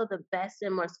it's also the best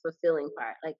and most fulfilling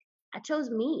part. Like I chose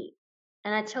me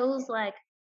and I chose like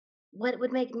what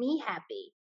would make me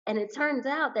happy. And it turns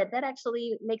out that that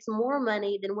actually makes more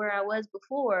money than where I was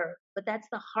before, but that's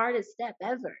the hardest step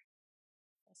ever.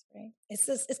 That's right.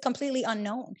 It's completely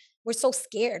unknown. We're so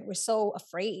scared. We're so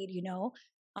afraid,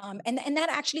 and that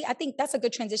actually, I think that's a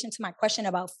good transition to my question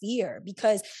about fear,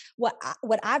 because what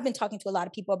I've been talking to a lot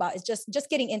of people about is just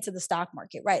getting into the stock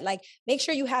market, right? Like make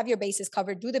sure you have your bases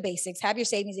covered, do the basics, have your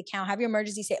savings account, have your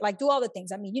emergency like do all the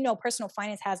things. I mean, personal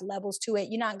finance has levels to it.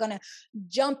 You're not gonna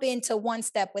jump into one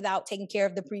step without taking care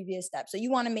of the previous step. So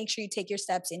you want to make sure you take your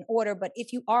steps in order. But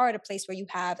if you are at a place where you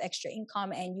have extra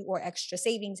income and you or extra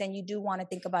savings and you do want to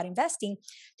think about investing,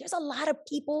 there's a lot of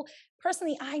people.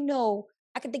 Personally,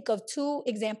 I can think of two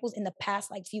examples in the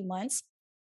past like few months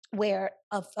where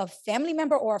a family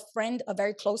member or a friend, a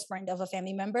very close friend of a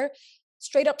family member,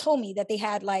 straight up told me that they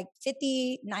had like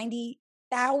 50,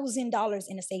 $90,000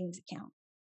 in a savings account,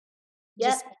 Yep,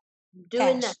 just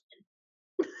doing cash.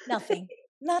 nothing. Nothing,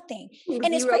 nothing.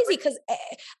 And it's Zero crazy percent. because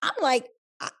I'm like,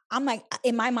 I'm like,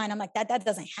 in my mind, I'm like, that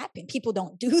doesn't happen. People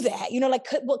don't do that, like,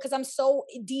 well, because I'm so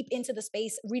deep into the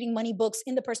space, reading money books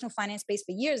in the personal finance space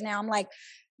for years now. I'm like,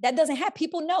 that doesn't happen.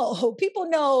 People know, people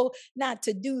know not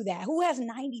to do that. Who has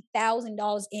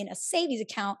 $90,000 in a savings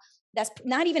account? That's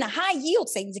not even a high yield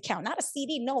savings account, not a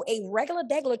CD, no, a regular,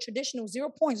 degular, traditional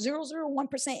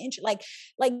 0.001% interest,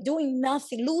 like doing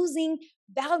nothing, losing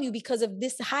value because of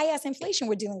this high ass inflation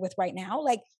we're dealing with right now,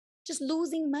 like just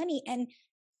losing money and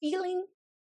feeling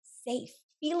safe,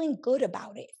 feeling good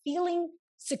about it, feeling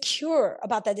secure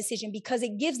about that decision because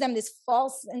it gives them this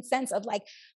false sense of like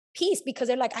peace because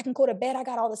they're like, I can go to bed, I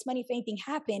got all this money if anything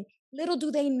happened. Little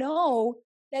do they know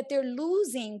that they're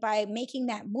losing by making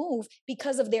that move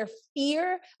because of their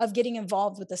fear of getting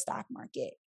involved with the stock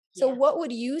market. So Yeah. what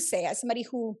would you say as somebody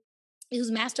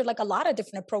who's mastered like a lot of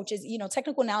different approaches?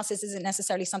 Technical analysis isn't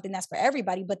necessarily something that's for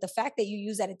everybody, but the fact that you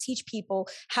use that to teach people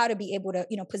how to be able to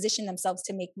position themselves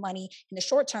to make money in the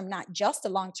short term, not just the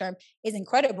long term, is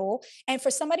incredible. And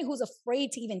for somebody who's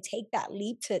afraid to even take that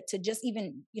leap to just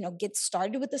even get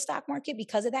started with the stock market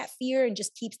because of that fear and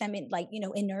just keeps them in like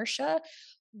inertia,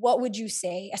 what would you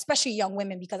say, especially young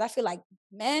women? Because I feel like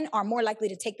men are more likely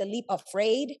to take the leap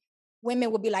afraid. Women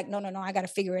would be like, no, no, no, I got to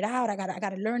figure it out. I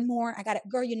got to learn more.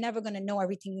 Girl, you're never going to know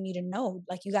everything you need to know.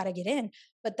 Like you got to get in.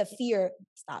 But the fear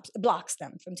blocks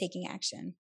them from taking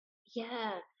action.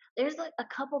 Yeah. There's like a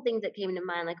couple things that came to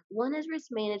mind. Like one is risk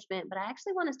management, but I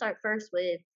actually want to start first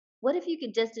with what if you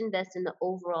could just invest in the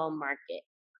overall market?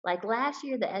 Like last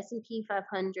year, the S&P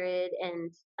 500,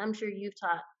 and I'm sure you've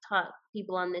taught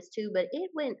people on this too, but it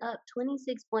went up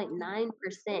 26.9%.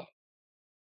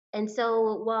 And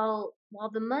so while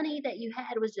the money that you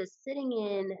had was just sitting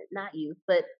in, not you,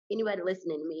 but anybody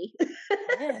listening to me,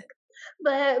 Yeah.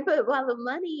 but while the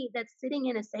money that's sitting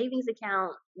in a savings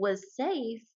account was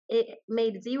safe, it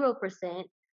made 0%.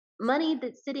 money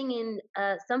that's sitting in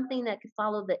something that could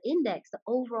follow the index, the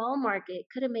overall market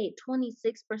could have made 26%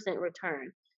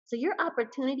 return. So your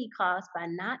opportunity cost by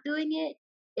not doing it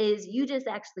is you just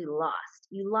actually lost.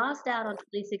 You lost out on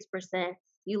 26%.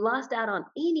 You lost out on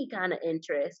any kind of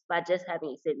interest by just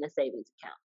having it sit in a savings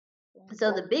account.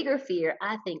 So the bigger fear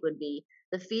I think would be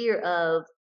the fear of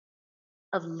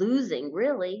losing,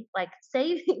 really. Like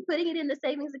saving putting it in the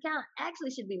savings account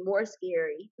actually should be more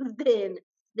scary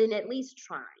than at least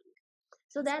trying.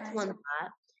 So That's that's right. one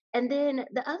thought. And then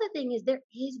the other thing is there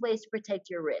is ways to protect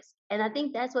your risk. And I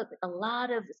think that's what a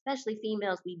lot of, especially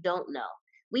females, we don't know.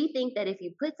 We think that if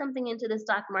you put something into the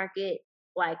stock market,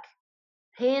 like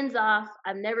hands off,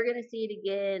 I'm never going to see it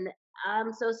again.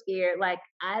 I'm so scared. Like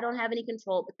I don't have any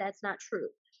control, but that's not true.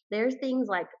 There's things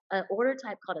like an order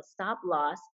type called a stop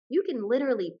loss. You can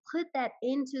literally put that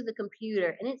into the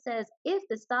computer and it says, if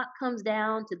the stock comes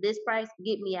down to this price,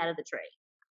 get me out of the trade.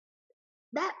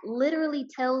 That literally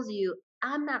tells you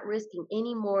I'm not risking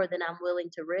any more than I'm willing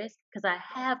to risk because I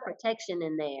have protection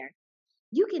in there.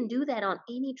 You can do that on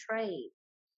any trade.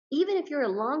 Even if you're a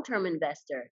long term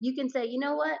investor, you can say, you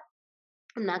know what?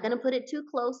 I'm not going to put it too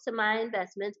close to my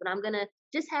investments, but I'm going to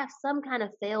just have some kind of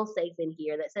fail safe in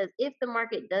here that says if the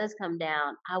market does come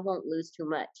down, I won't lose too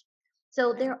much.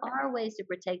 So Right. there are ways to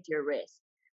protect your risk.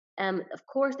 Of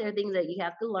course, there are things that you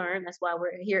have to learn. That's why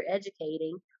we're here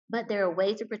educating. But there are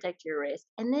ways to protect your risk.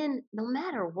 And then, no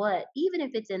matter what, even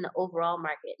if it's in the overall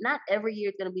market, not every year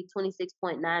it's going to be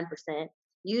 26.9%.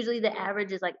 Usually the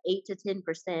average is like 8 to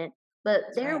 10%. But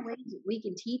That's there right. are ways that we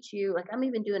can teach you. Like, I'm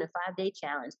even doing a 5-day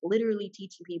challenge, literally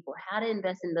teaching people how to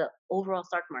invest in the overall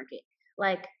stock market.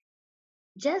 Like,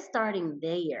 just starting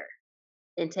there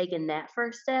and taking that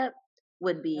first step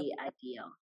would Yep. be ideal.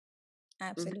 Mhm.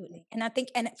 Absolutely. And I think,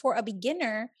 and for a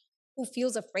beginner who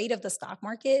feels afraid of the stock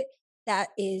market, that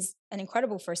is an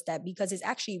incredible first step because it's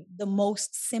actually the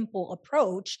most simple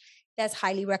approach that's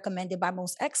highly recommended by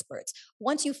most experts.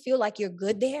 Once you feel like you're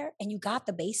good there and you got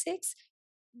the basics,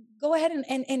 go ahead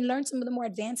and learn some of the more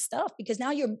advanced stuff because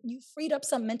now you freed up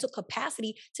some mental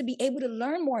capacity to be able to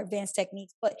learn more advanced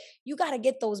techniques. But you got to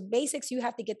get those basics, you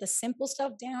have to get the simple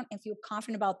stuff down and feel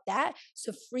confident about that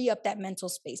to free up that mental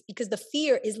space because the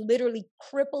fear is literally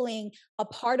crippling a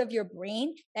part of your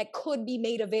brain that could be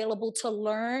made available to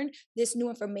learn this new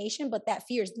information, but that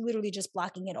fear is literally just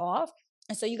blocking it off.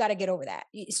 And so you got to get over that.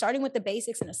 Starting with the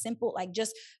basics and a simple, like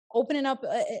just opening up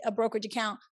a brokerage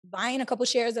account, buying a couple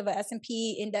shares of a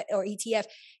S&P index or ETF.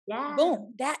 Yeah,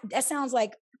 Boom. That sounds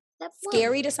like step one.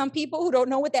 scary to some people who don't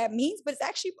know what that means, but it's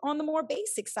actually on the more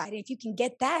basic side. And if you can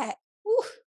get that, whew,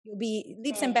 you'll be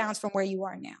leaps and bounds from where you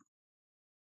are now.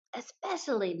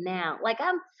 Especially now. Like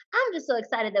I'm just so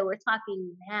excited that we're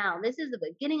talking now. This is the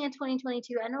beginning of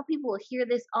 2022. I know people will hear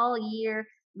this all year,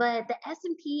 but the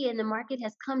S&P and the market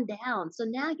has come down. So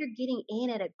now you're getting in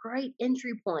at a great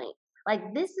entry point.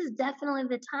 Like this is definitely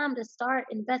the time to start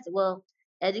investing. Well,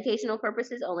 educational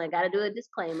purposes only. I got to do a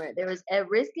disclaimer. There is a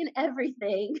risk in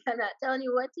everything. I'm not telling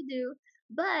you what to do,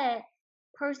 but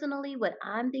personally, what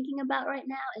I'm thinking about right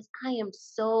now is I am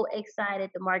so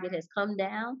excited the market has come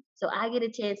down. So I get a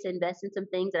chance to invest in some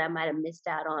things that I might have missed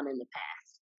out on in the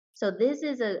past. So this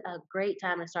is a great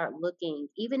time to start looking,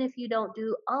 even if you don't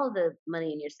do all the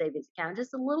money in your savings account,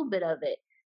 just a little bit of it.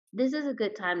 This is a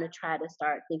good time to try to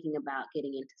start thinking about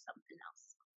getting into something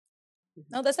else.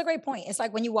 Mhm. No, that's a great point. It's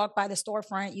like when you walk by the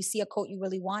storefront, you see a coat you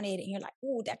really wanted, and you're like,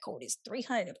 "Ooh, that coat is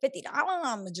 $350.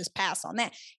 I'm gonna just pass on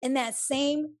that." And that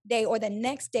same day or the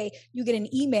next day, you get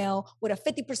an email with a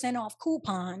 50% off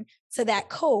coupon to that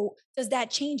coat. Does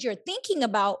that change your thinking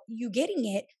about you getting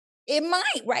it? It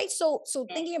might, right? So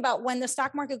Yeah. thinking about when the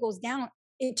stock market goes down,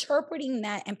 interpreting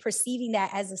that and perceiving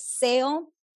that as a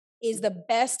sale is the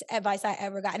best advice I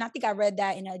ever got. And I think I read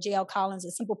that in J.L. Collins,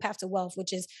 A Simple Path to Wealth,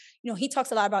 which is, he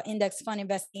talks a lot about index fund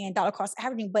investing and dollar cost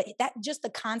averaging, but that just the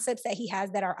concepts that he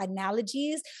has that are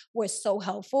analogies were so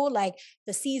helpful. Like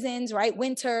the seasons, right?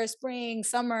 Winter, spring,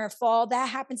 summer, fall, that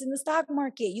happens in the stock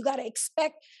market. You got to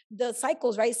expect the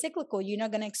cycles, right? Cyclical. You're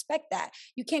not going to expect that.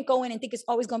 You can't go in and think it's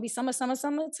always going to be summer, summer,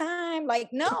 summertime. Like,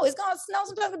 no, it's going to snow.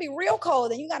 Sometimes it'll be real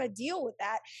cold, and you got to deal with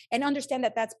that and understand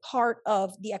that that's part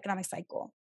of the economic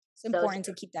cycle. It's So important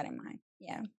to true. keep that in mind.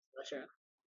 Yeah. So true.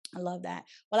 I love that.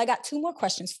 Well, I got two more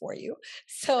questions for you.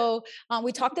 So,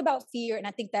 we talked about fear, and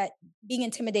I think that being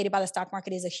intimidated by the stock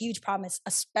market is a huge problem,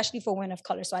 especially for women of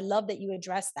color. So, I love that you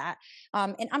addressed that.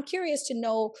 And I'm curious to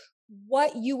know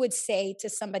what you would say to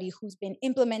somebody who's been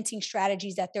implementing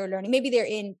strategies that they're learning. Maybe they're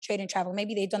in trade and travel.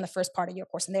 Maybe they've done the first part of your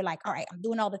course, and they're like, "All right, I'm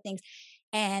doing all the things."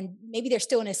 And maybe they're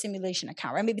still in a simulation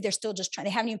account, right? Maybe they're still just trying,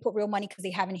 they haven't even put real money because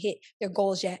they haven't hit their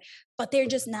goals yet, but they're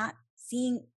just not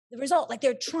seeing the result. Like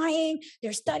they're trying,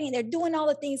 they're studying, they're doing all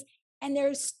the things, and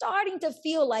they're starting to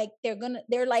feel like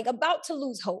they're like about to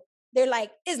lose hope. They're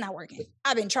like, it's not working.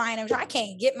 I've been trying. I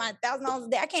can't get my $1,000 a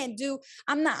day. I can't do.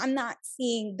 I'm not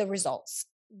seeing the results.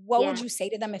 What would Yeah. you say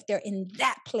to them if they're in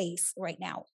that place right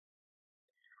now?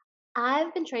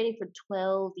 I've been trading for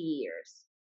 12 years.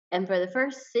 And for the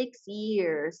first 6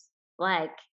 years,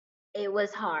 like it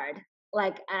was hard.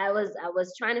 Like I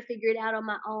was trying to figure it out on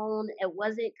my own. It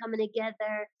wasn't coming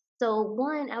together. So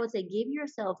one, I would say give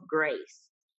yourself grace.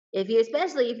 If you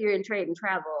especially if you're in trade and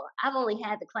travel, I've only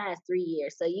had the class 3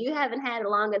 years, so you haven't had it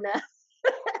long enough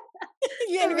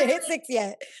You to ain't even hit really. 6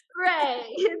 yet. Right.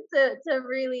 To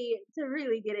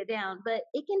really get it down. But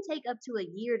it can take up to a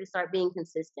year to start being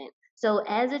consistent. So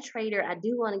as a trader, I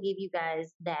do want to give you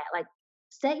guys that like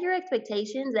set your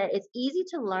expectations that it's easy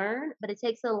to learn, but it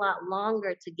takes a lot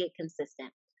longer to get consistent.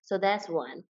 So that's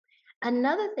one.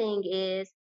 Another thing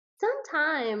is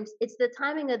sometimes it's the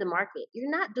timing of the market. You're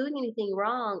not doing anything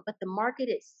wrong, but the market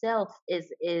itself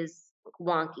is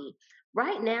wonky.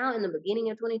 Right now in the beginning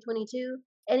of 2022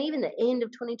 and even the end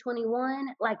of 2021,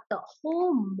 like the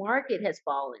whole market has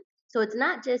fallen. So it's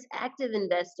not just active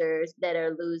investors that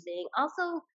are losing,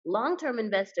 also long-term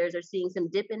investors are seeing some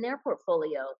dip in their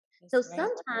portfolio. So That's right.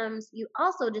 sometimes you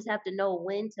also just have to know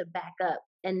when to back up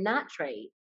and not trade.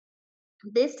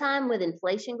 This time with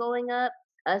inflation going up,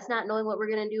 us not knowing what we're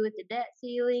going to do with the debt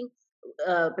ceiling,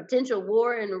 potential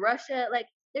war in Russia, like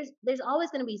there's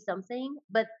always going to be something.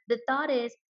 But the thought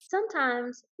is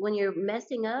sometimes when you're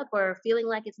messing up or feeling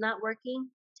like it's not working,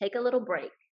 take a little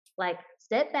break. Like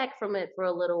step back from it for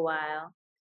a little while,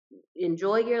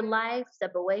 enjoy your life,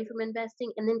 step away from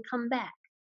investing, and then come back.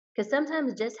 Because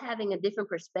sometimes just having a different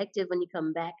perspective when you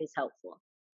come back is helpful.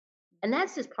 And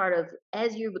that's just part of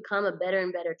as you become a better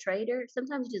and better trader,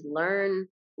 sometimes you just learn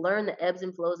the ebbs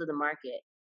and flows of the market.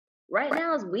 Right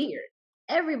now is weird.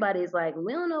 Everybody's like,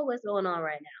 we don't know what's going on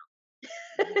right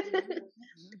now.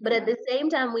 But at Mhm. the same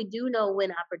time, we do know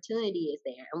when opportunity is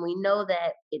there. And we know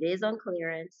that it is on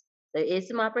clearance. There is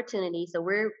some opportunity. So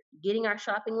we're getting our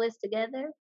shopping list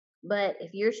together. But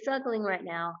if you're struggling right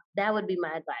now, that would be my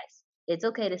advice. It's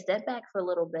okay to step back for a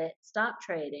little bit, stop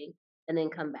trading, and then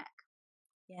come back.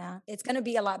 Yeah, it's gonna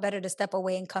be a lot better to step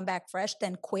away and come back fresh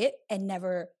than quit and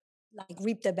never like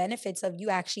reap the benefits of you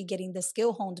actually getting the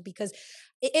skill honed because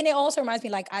and it also reminds me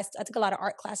like I took a lot of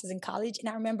art classes in college and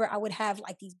I remember I would have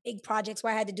like these big projects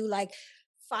where I had to do like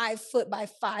 5 foot by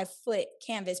 5 foot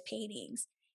canvas paintings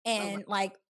Oh, wow. and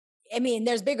like I mean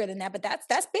there's bigger than that but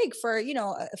that's big for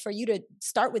for you to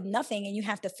start with nothing and you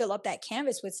have to fill up that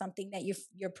canvas with something that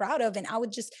you're proud of and I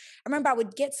remember I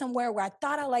would get somewhere where I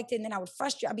thought I liked it, and then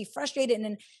I'd be frustrated, and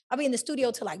then I'll be in the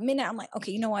studio till like midnight. I'm like,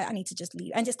 okay, you know what? I need to just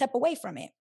leave and just step away from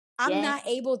it. I'm Yeah. not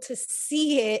able to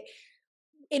see it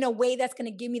in a way that's going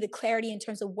to give me the clarity in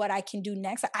terms of what I can do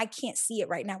next. I can't see it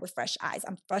right now with fresh eyes.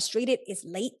 I'm frustrated. It's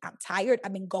late. I'm tired.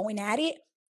 I've been going at it.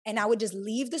 And I would just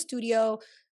leave the studio,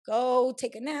 go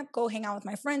take a nap, go hang out with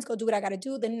my friends, go do what I got to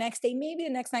do. The next day, maybe the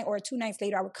next night or 2 nights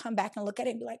later, I would come back and look at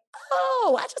it and be like,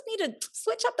 oh, I just need to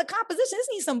switch up the composition. This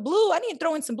needs some blue. I need to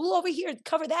throw in some blue over here to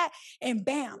cover that. And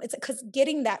bam. It's because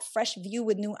getting that fresh view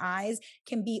with new eyes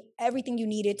can be everything you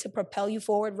needed to propel you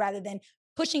forward rather than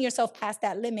pushing yourself past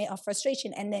that limit of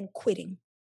frustration and then quitting.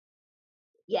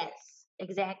 Yes,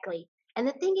 exactly. And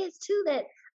the thing is too that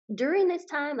during this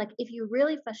time, like if you're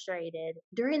really frustrated,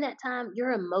 during that time,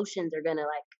 your emotions are gonna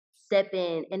like step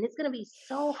in and it's gonna be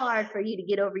so hard for you to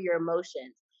get over your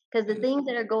emotions. Because the things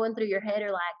that are going through your head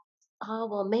are like, oh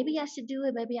well, maybe I should do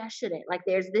it, maybe I shouldn't. Like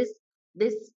there's this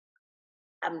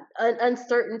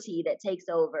uncertainty that takes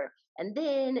over. And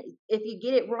then if you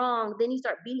get it wrong, then you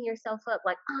start beating yourself up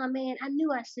like, oh man, I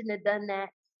knew I shouldn't have done that.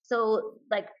 So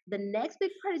like the next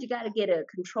big part is you got to get a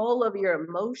control over your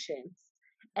emotions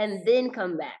and then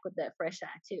come back with that fresh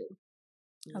eye too.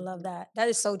 I love Mhm. that. That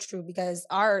is so true because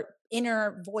our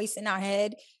inner voice in our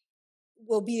head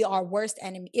will be our worst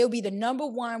enemy. It'll be the number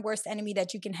one worst enemy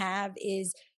that you can have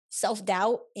is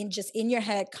self-doubt and just in your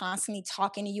head constantly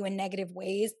talking to you in negative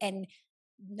ways and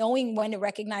knowing when to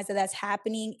recognize that that's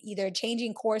happening, either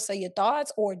changing course of your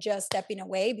thoughts or just stepping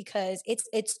away because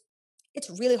it's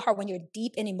really hard when you're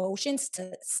deep in emotions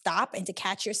to stop and to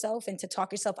catch yourself and to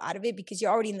talk yourself out of it because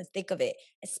you're already in the thick of it,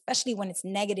 especially when it's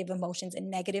negative emotions and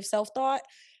negative self-thought.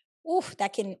 Ooh,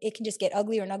 that can it can just get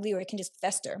uglier and uglier. It can just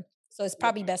fester. So it's Yeah,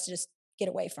 probably best to just get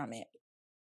away from it.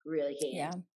 really can.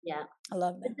 Yeah, Yeah. I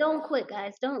love But that. don't quit,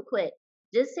 guys. Don't quit.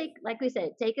 Just take, like we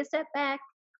said, take a step back.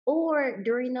 Or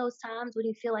during those times when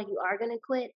you feel like you are going to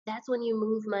quit, that's when you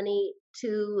move money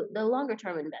to the longer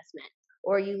term investment.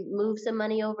 Or you move some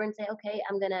money over and say, okay,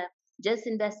 I'm going to just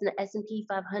invest in the S&P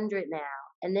 500 now.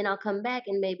 and then I'll come back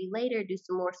and maybe later do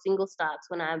some more single stocks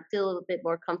when I feel a bit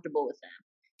more comfortable with them.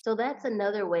 So that's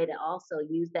another way to also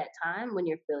use that time when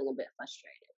you're feeling a bit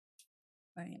frustrated.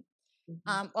 Right.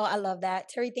 Mhm. Well, I love that.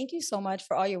 Terry, thank you so much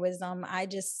for all your wisdom. I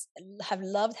just have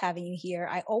loved having you here.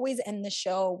 I always end the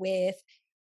show with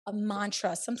a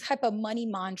mantra, some type of money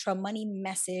mantra, money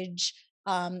message,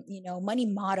 money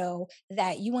motto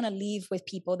that you want to leave with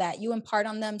people, that you impart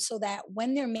on them so that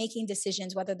when they're making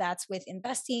decisions, whether that's with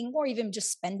investing or even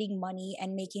just spending money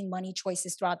and making money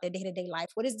choices throughout their day-to-day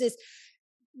life, what is this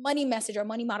money message or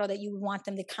money model that you would want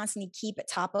them to constantly keep at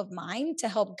top of mind to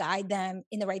help guide them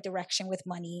in the right direction with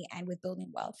money and with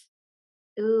building wealth?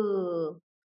 Ooh.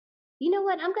 You know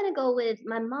what? I'm gonna go with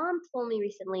my mom told me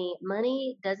recently,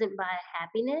 money doesn't buy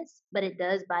happiness, but it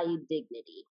does buy you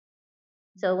dignity.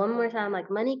 So one more time, like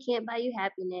money can't buy you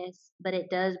happiness, but it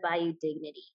does buy you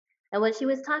dignity. And what she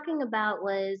was talking about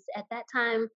was at that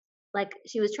time, like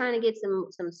she was trying to get some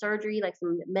surgery, like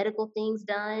some medical things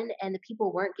done, and the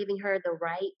people weren't giving her the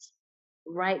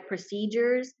right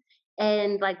procedures.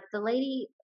 And like the lady,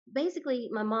 basically,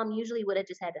 my mom usually would have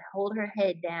just had to hold her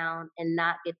head down and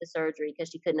not get the surgery because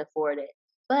she couldn't afford it.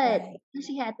 But Right. because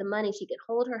she had the money, she could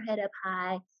hold her head up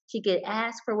high. She could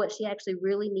ask for what she actually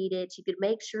really needed. She could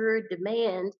make sure,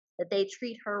 demand that they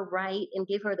treat her right and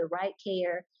give her the right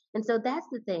care. And so that's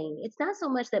the thing. It's not so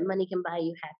much that money can buy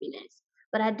you happiness,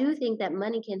 but I do think that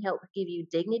money can help give you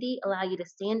dignity, allow you to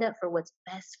stand up for what's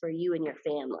best for you and your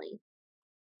family.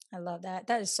 I love that.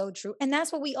 That is so true. And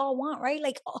that's what we all want, right?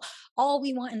 Like all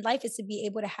we want in life is to be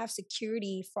able to have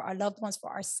security for our loved ones, for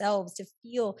ourselves, to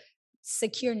feel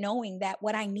secure knowing that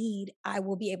what I need, I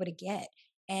will be able to get.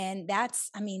 And that's,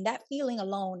 I mean, that feeling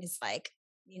alone is like,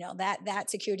 that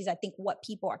security is, I think, what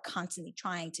people are constantly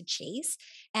trying to chase.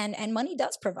 And money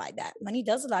does provide that. Money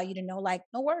does allow you to know, like,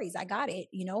 no worries, I got it.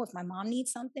 If my mom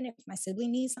needs something, if my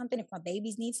sibling needs something, if my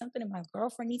babies need something, if my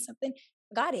girlfriend needs something,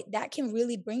 got it. That can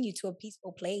really bring you to a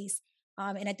peaceful place.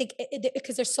 And I think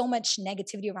because there's so much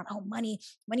negativity around, oh,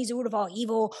 money's the root of all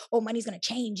evil. Oh, money's gonna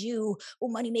change you. Oh,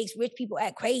 money makes rich people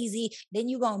act crazy. Then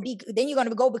you're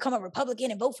gonna go become a Republican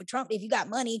and vote for Trump if you got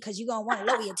money because you're gonna want to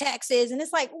lower your taxes. And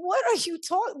it's like, what are you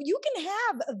talking? You can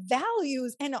have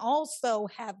values and also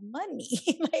have money.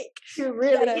 Like You you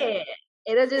really gotta. can.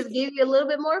 It'll just give you a little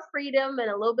bit more freedom and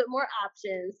a little bit more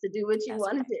options to do what you That's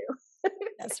want to right. do.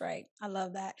 That's right. I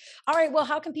love that. All right. Well,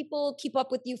 how can people keep up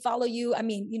with you, follow you? I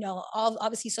mean, all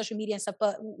obviously social media and stuff,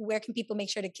 but where can people make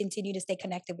sure to continue to stay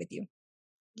connected with you?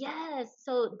 Yes,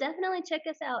 so definitely check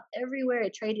us out everywhere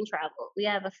at Trade and Travel. We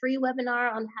have a free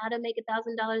webinar on how to make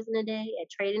 $1,000 in a day at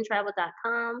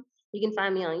tradeandtravel.com. You can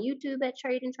find me on YouTube at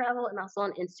Trade and Travel and also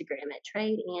on Instagram at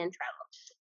Trade and Travel.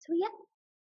 So yeah,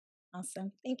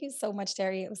 Awesome. Thank you so much,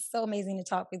 Terry. It was so amazing to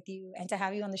talk with you and to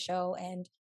have you on the show and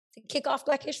to kick off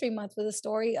Black History Month with a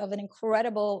story of an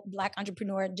incredible Black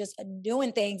entrepreneur just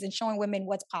doing things and showing women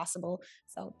what's possible.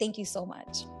 So thank you so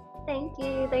much. thank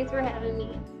you. Thanks for having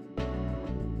me.